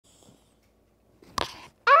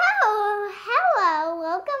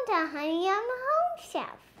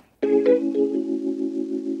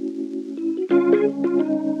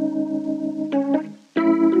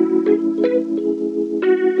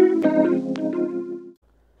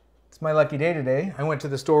It's my lucky day today. I went to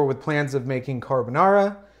the store with plans of making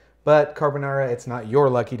carbonara, but carbonara, it's not your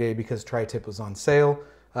lucky day because Tri-Tip was on sale.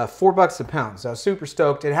 $4 a pound, so I was super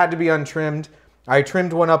stoked. It had to be untrimmed. I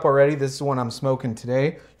trimmed one up already. This is the one I'm smoking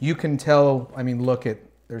today. You can tell, I mean, look at,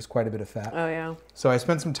 there's quite a bit of fat. Oh yeah. So I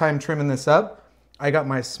spent some time trimming this up. I got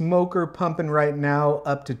my smoker pumping right now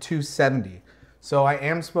up to 270. So I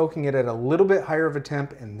am smoking it at a little bit higher of a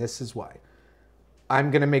temp, and this is why. I'm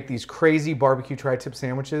gonna make these crazy barbecue tri-tip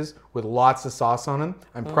sandwiches with lots of sauce on them.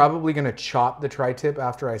 I'm probably gonna chop the tri-tip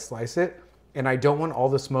after I slice it, and I don't want all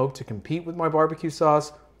the smoke to compete with my barbecue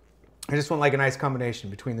sauce. I just want like a nice combination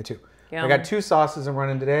between the two. Yum. I got 2 sauces I'm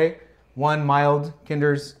running today, one mild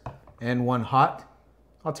Kinder's and one hot.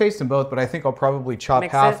 I'll taste them both, but I think I'll probably chop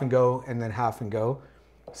half and go and then half and go.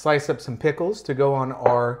 Slice up some pickles to go on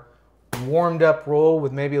our warmed up roll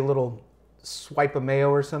with maybe a little swipe of mayo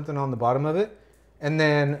or something on the bottom of it. And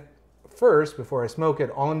then first, before I smoke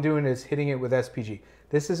it, all I'm doing is hitting it with SPG.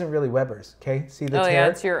 This isn't really Weber's, okay? See the tear? Oh yeah,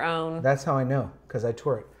 it's your own. That's how I know, because I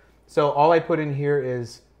tore it. So all I put in here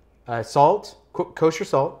is salt, kosher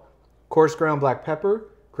salt, coarse ground black pepper,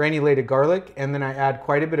 granulated garlic, and then I add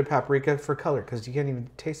quite a bit of paprika for color, because you can't even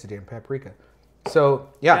taste the damn paprika. So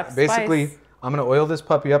yeah, basically, spice. I'm gonna oil this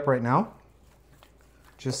puppy up right now,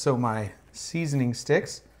 just so my seasoning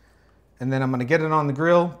sticks. And then I'm gonna get it on the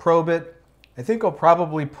grill, probe it. I think I'll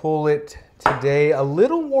probably pull it today a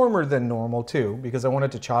little warmer than normal too, because I want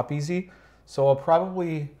it to chop easy. So I'll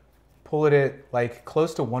probably pull it at like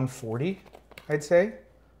close to 140, I'd say,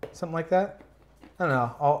 something like that. I don't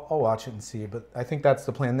know, I'll watch it and see, but I think that's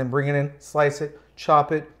the plan. Then bring it in, slice it,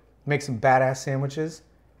 chop it, make some badass sandwiches.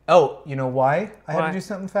 Oh, you know why I had to do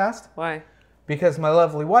something fast? Why? Because my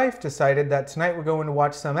lovely wife decided that tonight we're going to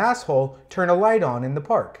watch some asshole turn a light on in the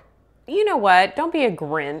park. You know what? Don't be a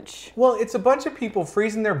Grinch. Well, it's a bunch of people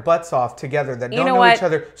freezing their butts off together that don't know each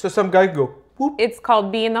other. So some guy can go, whoop. It's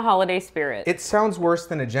called be in the holiday spirit. It sounds worse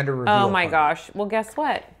than a gender reveal. Oh my gosh. Well, guess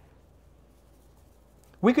what?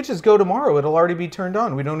 We could just go tomorrow. It'll already be turned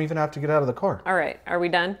on. We don't even have to get out of the car. All right. Are we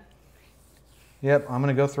done? Yep. I'm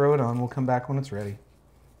going to go throw it on. We'll come back when it's ready.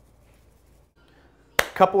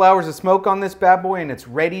 Couple hours of smoke on this bad boy and it's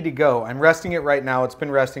ready to go. I'm resting it right now. It's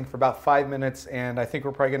been resting for about 5 minutes and I think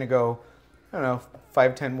we're probably gonna go, I don't know,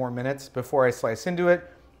 5-10 more minutes before I slice into it.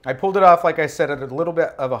 I pulled it off, like I said, at a little bit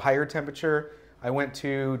of a higher temperature. I went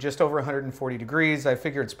to just over 140 degrees. I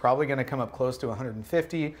figure it's probably gonna come up close to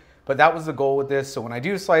 150, but that was the goal with this. So when I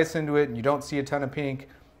do slice into it and you don't see a ton of pink,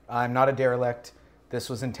 I'm not a derelict. This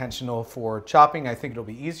was intentional for chopping. I think it'll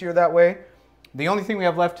be easier that way. The only thing we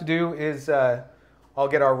have left to do is I'll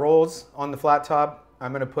get our rolls on the flat top.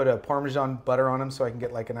 I'm gonna put a Parmesan butter on them so I can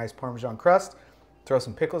get like a nice Parmesan crust, throw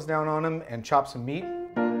some pickles down on them and chop some meat.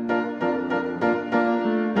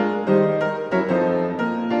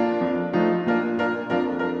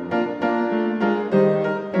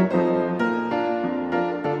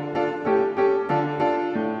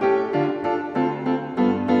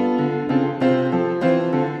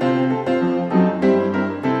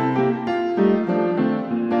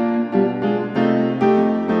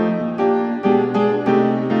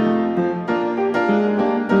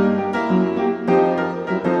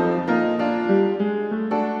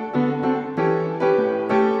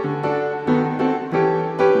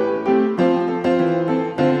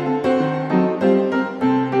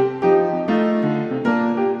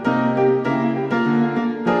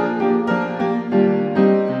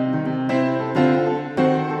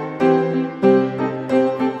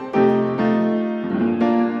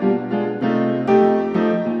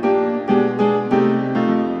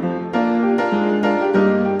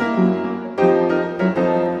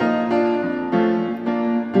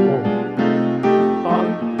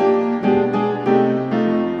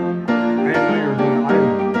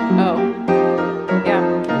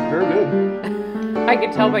 I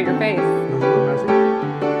could tell by your face.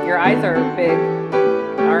 Your eyes are big.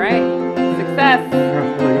 All right. Success.